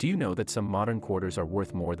Do you know that some modern quarters are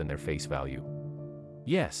worth more than their face value?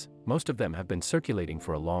 Yes, most of them have been circulating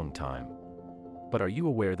for a long time. But are you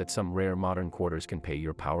aware that some rare modern quarters can pay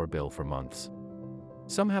your power bill for months?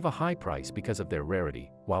 Some have a high price because of their rarity,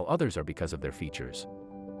 while others are because of their features.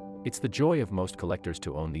 It's the joy of most collectors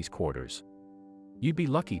to own these quarters. You'd be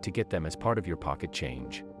lucky to get them as part of your pocket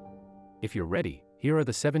change. If you're ready, here are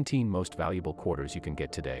the 17 most valuable quarters you can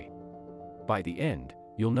get today. By the end,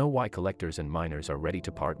 you'll know why collectors and miners are ready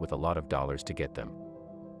to part with a lot of dollars to get them.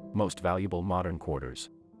 Most valuable modern quarters.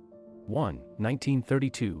 1.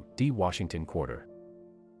 1932 D Washington Quarter.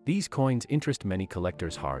 These coins interest many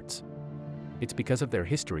collectors' hearts. It's because of their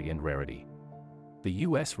history and rarity. The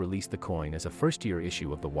US released the coin as a first-year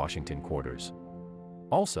issue of the Washington quarters.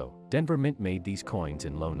 Also, Denver Mint made these coins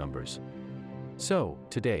in low numbers. So,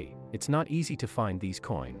 today, it's not easy to find these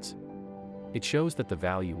coins. It shows that the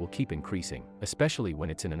value will keep increasing, especially when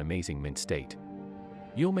it's in an amazing mint state.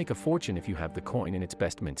 You'll make a fortune if you have the coin in its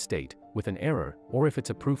best mint state, with an error, or if it's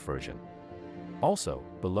a proof version. Also,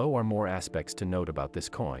 below are more aspects to note about this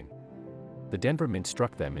coin. The Denver Mint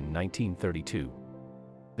struck them in 1932.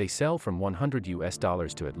 They sell from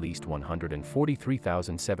 $100 to at least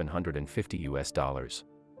 $143,750.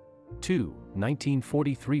 2.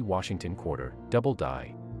 1943 Washington Quarter, Double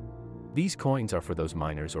Die. These coins are for those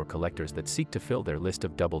miners or collectors that seek to fill their list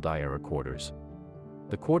of double die error quarters.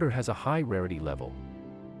 The quarter has a high rarity level.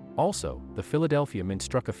 Also, the Philadelphia Mint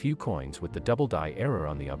struck a few coins with the double die error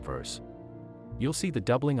on the obverse. You'll see the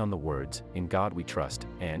doubling on the words, "In God We Trust,"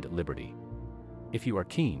 and "Liberty." If you are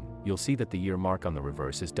keen, you'll see that the year mark on the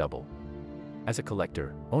reverse is double. As a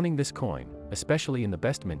collector, owning this coin, especially in the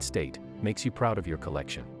best mint state, makes you proud of your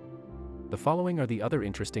collection. The following are the other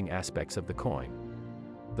interesting aspects of the coin.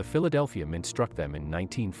 The Philadelphia Mint struck them in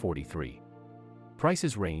 1943.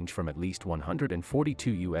 Prices range from at least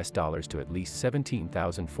 $142 to at least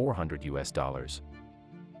 $17,400.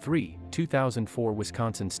 3. 2004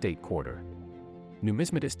 Wisconsin State Quarter.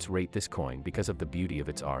 Numismatists rate this coin because of the beauty of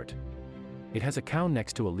its art. It has a cow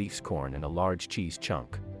next to a Leafs corn and a large cheese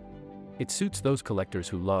chunk. It suits those collectors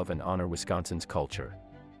who love and honor Wisconsin's culture.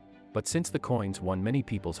 But since the coins won many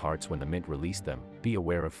people's hearts when the mint released them, be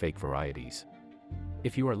aware of fake varieties.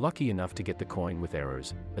 If you are lucky enough to get the coin with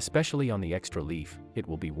errors, especially on the extra leaf, it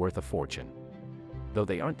will be worth a fortune. Though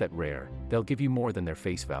they aren't that rare, they'll give you more than their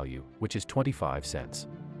face value, which is 25 cents.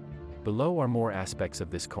 Below are more aspects of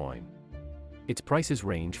this coin. Its prices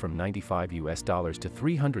range from $95 to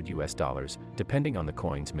 $300, depending on the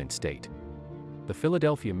coin's mint state. The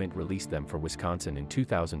Philadelphia Mint released them for Wisconsin in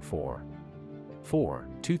 2004. 4.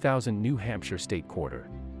 2000 New Hampshire State Quarter.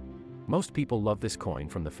 Most people love this coin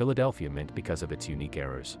from the Philadelphia Mint because of its unique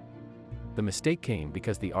errors. The mistake came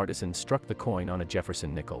because the artisan struck the coin on a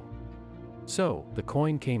Jefferson nickel. So, the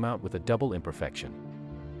coin came out with a double imperfection.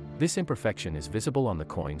 This imperfection is visible on the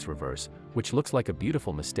coin's reverse, which looks like a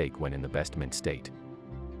beautiful mistake when in the best mint state.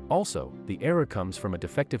 Also, the error comes from a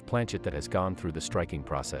defective planchet that has gone through the striking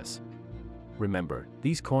process. Remember,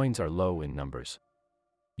 these coins are low in numbers.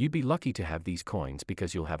 You'd be lucky to have these coins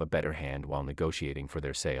because you'll have a better hand while negotiating for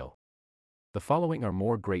their sale. The following are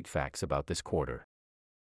more great facts about this quarter.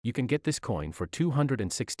 You can get this coin for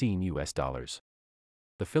 $216.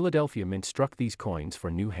 The Philadelphia Mint struck these coins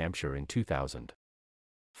for New Hampshire in 2000.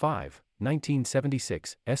 5.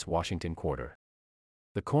 1976 S Washington Quarter.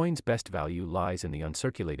 The coin's best value lies in the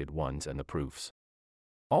uncirculated ones and the proofs.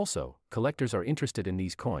 Also, collectors are interested in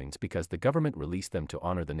these coins because the government released them to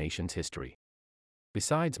honor the nation's history.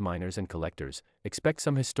 Besides miners and collectors, expect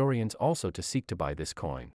some historians also to seek to buy this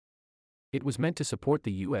coin. It was meant to support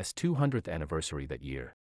the US 200th anniversary that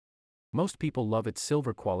year. Most people love its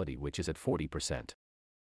silver quality, which is at 40%.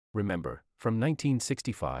 Remember, from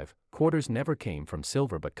 1965, quarters never came from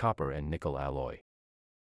silver but copper and nickel alloy.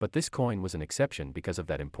 But this coin was an exception because of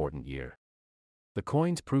that important year. The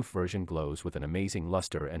coin's proof version glows with an amazing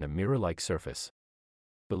luster and a mirror-like surface.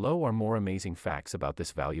 Below are more amazing facts about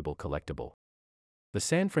this valuable collectible. The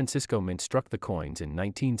San Francisco Mint struck the coins in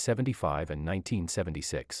 1975 and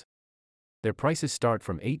 1976. Their prices start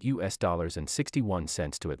from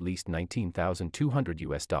 $8.61 to at least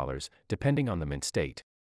 $19,200, depending on the mint state.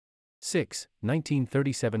 6.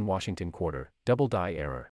 1937 Washington Quarter, Double Die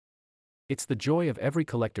Error. It's the joy of every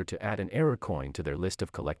collector to add an error coin to their list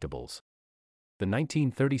of collectibles. The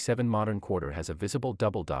 1937 modern quarter has a visible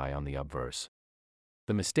double die on the obverse.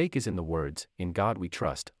 The mistake is in the words, "In God We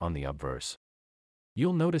Trust," on the obverse.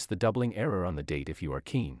 You'll notice the doubling error on the date if you are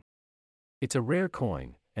keen. It's a rare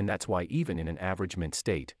coin, and that's why even in an average mint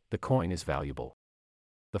state, the coin is valuable.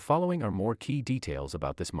 The following are more key details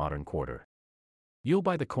about this modern quarter. You'll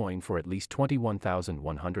buy the coin for at least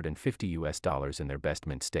 21,150 US dollars in their best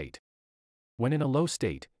mint state. When in a low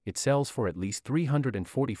state, it sells for at least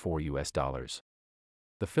 344 US dollars.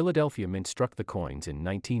 The Philadelphia Mint struck the coins in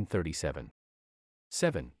 1937.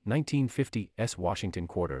 7. 1950 S Washington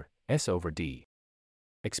Quarter, S over D.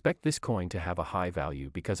 Expect this coin to have a high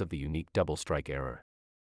value because of the unique double strike error.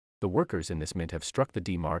 The workers in this mint have struck the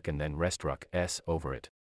D mark and then restruck S over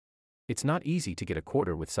it. It's not easy to get a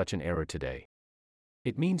quarter with such an error today.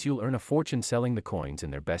 It means you'll earn a fortune selling the coins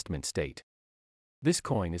in their best mint state. This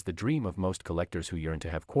coin is the dream of most collectors who yearn to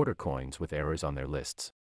have quarter coins with errors on their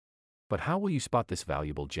lists. But how will you spot this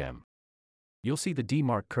valuable gem? You'll see the D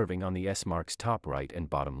mark curving on the S mark's top right and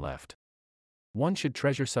bottom left. One should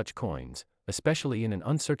treasure such coins, especially in an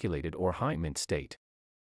uncirculated or high mint state.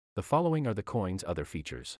 The following are the coin's other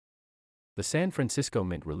features. The San Francisco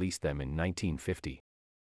Mint released them in 1950.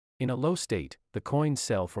 In a low state, the coins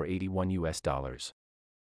sell for 81 US dollars.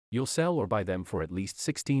 You'll sell or buy them for at least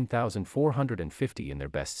 16,450 in their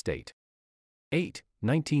best state. 8.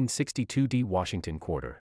 1962 D Washington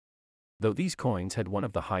Quarter. Though these coins had one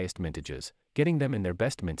of the highest mintages, getting them in their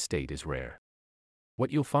best mint state is rare.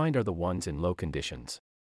 What you'll find are the ones in low conditions.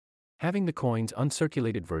 Having the coin's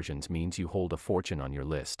uncirculated versions means you hold a fortune on your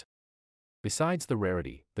list. Besides the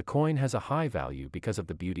rarity, the coin has a high value because of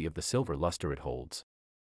the beauty of the silver luster it holds.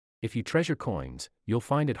 If you treasure coins, you'll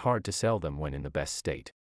find it hard to sell them when in the best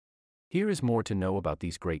state. Here is more to know about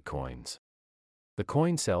these great coins. The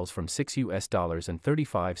coin sells from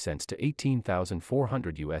 $6.35 to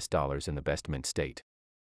 18,400 US dollars in the best mint state.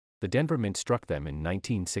 The Denver Mint struck them in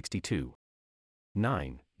 1962.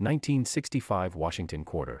 9. 1965 Washington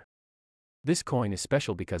Quarter. This coin is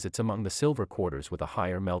special because it's among the silver quarters with a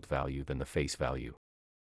higher melt value than the face value.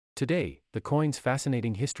 Today, the coin's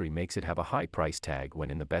fascinating history makes it have a high price tag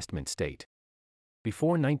when in the best mint state.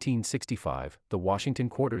 Before 1965, the Washington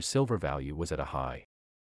Quarter's silver value was at a high.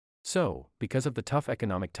 So, because of the tough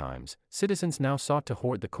economic times, citizens now sought to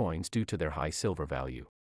hoard the coins due to their high silver value.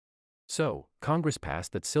 So, Congress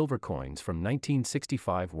passed that silver coins from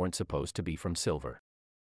 1965 weren't supposed to be from silver.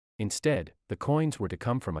 Instead, the coins were to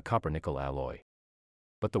come from a copper-nickel alloy.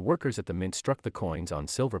 But the workers at the mint struck the coins on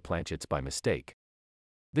silver planchets by mistake.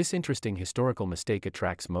 This interesting historical mistake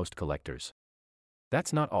attracts most collectors.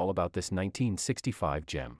 That's not all about this 1965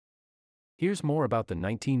 gem. Here's more about the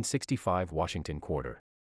 1965 Washington Quarter.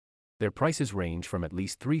 Their prices range from at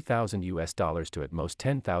least 3,000 US dollars to at most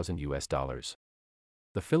 10,000 US dollars.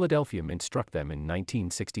 The Philadelphia Mint struck them in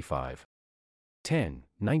 1965. 10.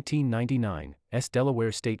 1999 S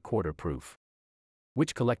Delaware State Quarter Proof.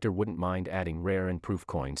 Which collector wouldn't mind adding rare and proof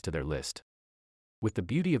coins to their list? With the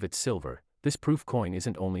beauty of its silver, this proof coin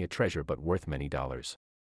isn't only a treasure but worth many dollars.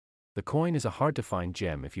 The coin is a hard-to-find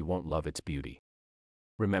gem if you won't love its beauty.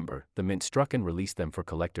 Remember, the mint struck and released them for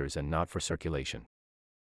collectors and not for circulation.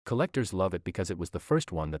 Collectors love it because it was the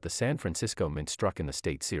first one that the San Francisco Mint struck in the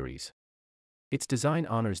state series. Its design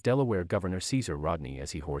honors Delaware Governor Caesar Rodney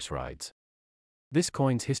as he horse rides. This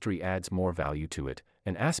coin's history adds more value to it,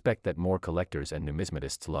 an aspect that more collectors and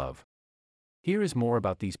numismatists love. Here is more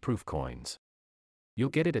about these proof coins. You'll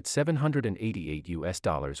get it at 788 US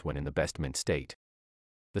dollars when in the best mint state.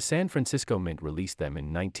 The San Francisco Mint released them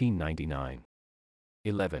in 1999.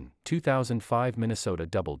 11. 2005 Minnesota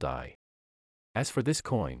Double Die. As for this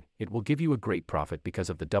coin, it will give you a great profit because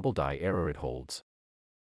of the double die error it holds.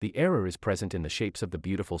 The error is present in the shapes of the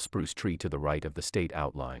beautiful spruce tree to the right of the state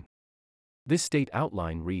outline. This state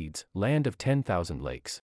outline reads, Land of 10,000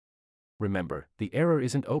 Lakes. Remember, the error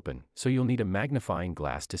isn't open, so you'll need a magnifying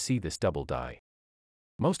glass to see this double die.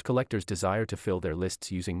 Most collectors desire to fill their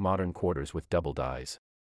lists using modern quarters with double dies.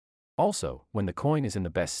 Also, when the coin is in the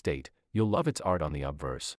best state, you'll love its art on the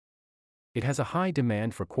obverse. It has a high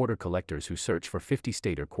demand for quarter collectors who search for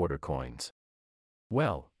 50-state or quarter coins.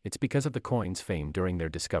 Well, it's because of the coin's fame during their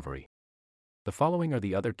discovery. The following are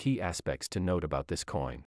the other key aspects to note about this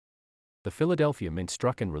coin. The Philadelphia Mint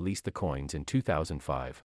struck and released the coins in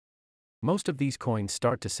 2005. Most of these coins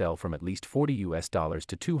start to sell from at least 40 US dollars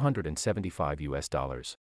to 275 US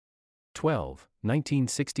dollars. 12.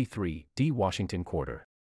 1963 D Washington Quarter.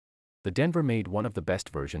 The Denver made one of the best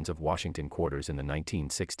versions of Washington quarters in the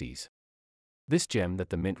 1960s. This gem that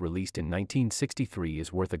the mint released in 1963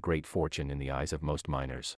 is worth a great fortune in the eyes of most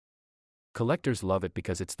miners. Collectors love it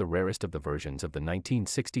because it's the rarest of the versions of the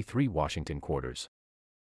 1963 Washington quarters.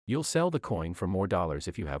 You'll sell the coin for more dollars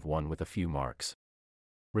if you have one with a few marks.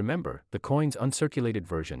 Remember, the coin's uncirculated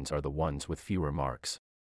versions are the ones with fewer marks.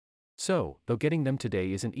 So, though getting them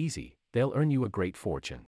today isn't easy, they'll earn you a great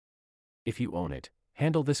fortune. If you own it,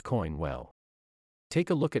 handle this coin well. Take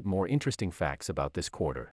a look at more interesting facts about this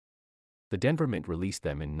quarter. The Denver Mint released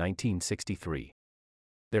them in 1963.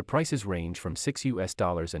 Their prices range from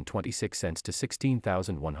 $6.26 to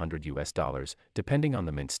 $16,100, depending on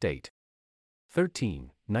the mint state.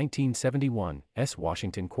 13. 1971 S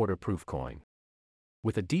Washington Quarter Proof Coin.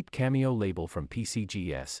 With a deep cameo label from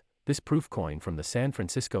PCGS, this proof coin from the San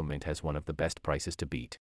Francisco Mint has one of the best prices to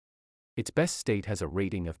beat. Its best state has a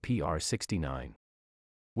rating of PR 69.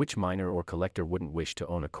 Which miner or collector wouldn't wish to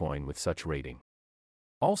own a coin with such rating?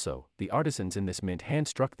 Also, the artisans in this mint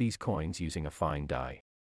hand-struck these coins using a fine die.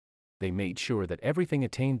 They made sure that everything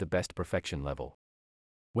attained the best perfection level.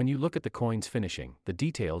 When you look at the coin's finishing, the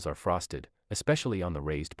details are frosted, especially on the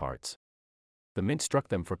raised parts. The mint struck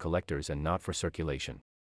them for collectors and not for circulation.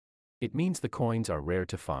 It means the coins are rare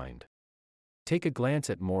to find. Take a glance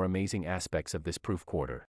at more amazing aspects of this proof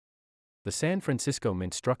quarter. The San Francisco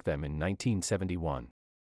Mint struck them in 1971.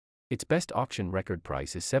 Its best auction record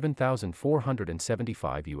price is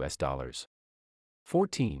 $7,475.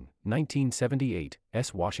 14. 1978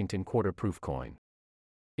 S Washington Quarter Proof Coin.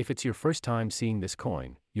 If it's your first time seeing this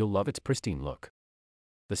coin, you'll love its pristine look.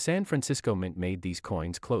 The San Francisco Mint made these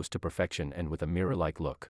coins close to perfection and with a mirror-like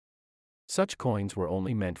look. Such coins were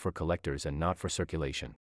only meant for collectors and not for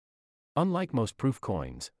circulation. Unlike most proof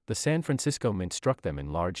coins, the San Francisco Mint struck them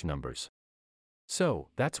in large numbers. So,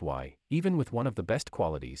 that's why, even with one of the best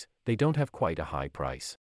qualities, they don't have quite a high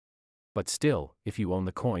price. But still, if you own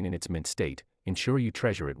the coin in its mint state, ensure you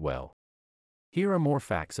treasure it well. Here are more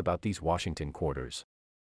facts about these Washington quarters.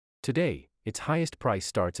 Today, its highest price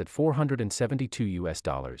starts at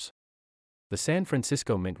 $472. The San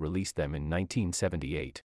Francisco Mint released them in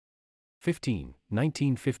 1978. 15.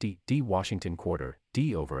 1950 D Washington Quarter,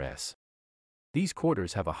 D over S. These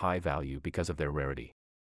quarters have a high value because of their rarity.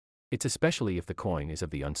 It's especially if the coin is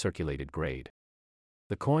of the uncirculated grade.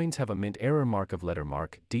 The coins have a mint error mark of letter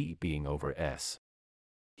mark D being over S.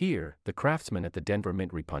 Here, the craftsmen at the Denver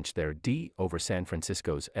Mint repunched their D over San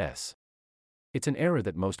Francisco's S. It's an error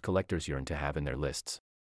that most collectors yearn to have in their lists.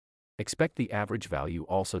 Expect the average value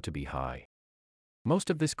also to be high. Most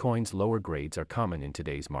of this coin's lower grades are common in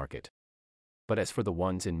today's market. But as for the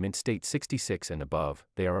ones in mint state 66 and above,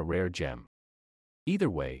 they are a rare gem.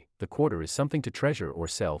 Either way, the quarter is something to treasure or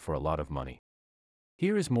sell for a lot of money.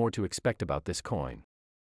 Here is more to expect about this coin.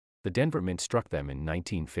 The Denver Mint struck them in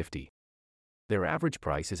 1950. Their average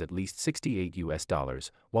price is at least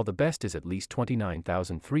 $68, while the best is at least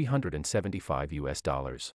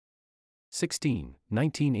 $29,375. 16.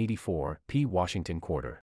 1984 P Washington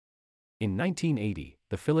Quarter. In 1980,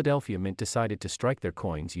 the Philadelphia Mint decided to strike their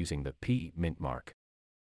coins using the P mint mark.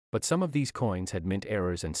 But some of these coins had mint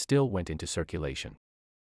errors and still went into circulation.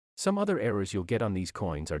 Some other errors you'll get on these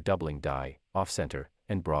coins are doubling die, off-center,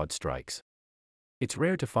 and broad strikes. It's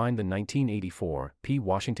rare to find the 1984 P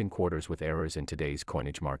Washington quarters with errors in today's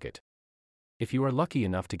coinage market. If you are lucky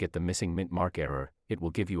enough to get the missing mint mark error, it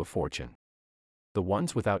will give you a fortune. The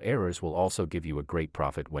ones without errors will also give you a great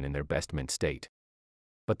profit when in their best mint state.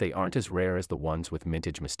 But they aren't as rare as the ones with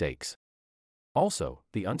mintage mistakes. Also,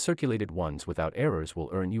 the uncirculated ones without errors will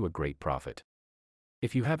earn you a great profit.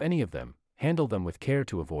 If you have any of them, handle them with care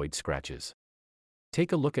to avoid scratches.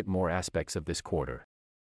 Take a look at more aspects of this quarter.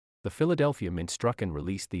 The Philadelphia Mint struck and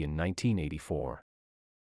released the in 1984.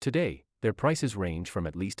 Today, their prices range from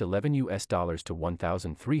at least $11 to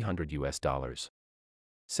 $1,300.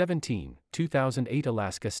 17. 2008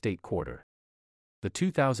 Alaska State Quarter. The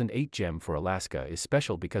 2008 gem for Alaska is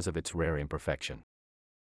special because of its rare imperfection.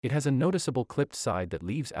 It has a noticeable clipped side that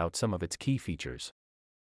leaves out some of its key features.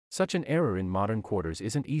 Such an error in modern quarters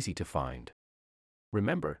isn't easy to find.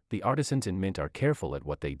 Remember, the artisans in mint are careful at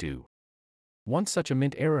what they do. Once such a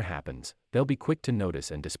mint error happens, they'll be quick to notice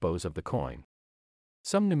and dispose of the coin.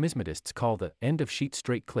 Some numismatists call the end-of-sheet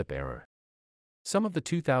straight clip error. Some of the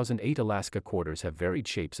 2008 Alaska quarters have varied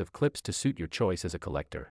shapes of clips to suit your choice as a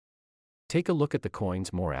collector. Take a look at the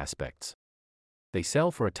coin's more aspects. They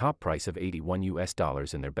sell for a top price of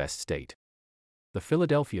 $81 in their best state. The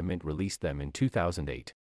Philadelphia Mint released them in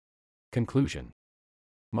 2008. Conclusion.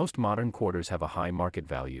 Most modern quarters have a high market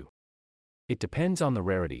value. It depends on the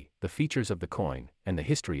rarity, the features of the coin, and the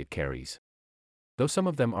history it carries. Though some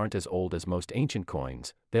of them aren't as old as most ancient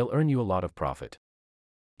coins, they'll earn you a lot of profit.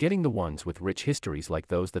 Getting the ones with rich histories like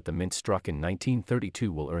those that the Mint struck in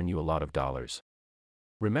 1932 will earn you a lot of dollars.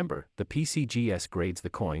 Remember, the PCGS grades the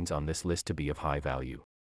coins on this list to be of high value.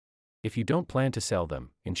 If you don't plan to sell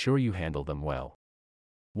them, ensure you handle them well.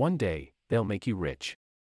 One day, they'll make you rich.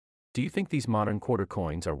 Do you think these modern quarter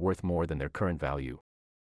coins are worth more than their current value?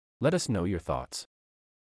 Let us know your thoughts.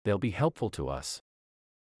 They'll be helpful to us.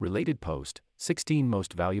 Related post, 16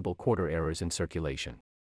 Most Valuable Quarter Errors in Circulation.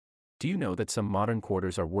 Do you know that some modern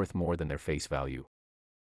quarters are worth more than their face value?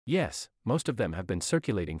 Yes, most of them have been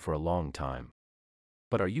circulating for a long time.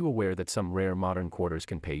 But are you aware that some rare modern quarters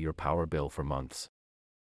can pay your power bill for months?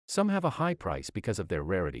 Some have a high price because of their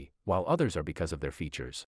rarity, while others are because of their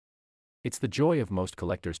features. It's the joy of most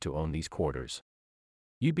collectors to own these quarters.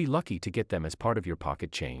 You'd be lucky to get them as part of your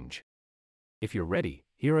pocket change. If you're ready,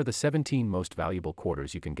 here are the 17 most valuable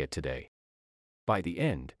quarters you can get today. By the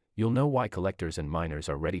end, you'll know why collectors and miners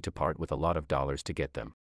are ready to part with a lot of dollars to get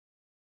them.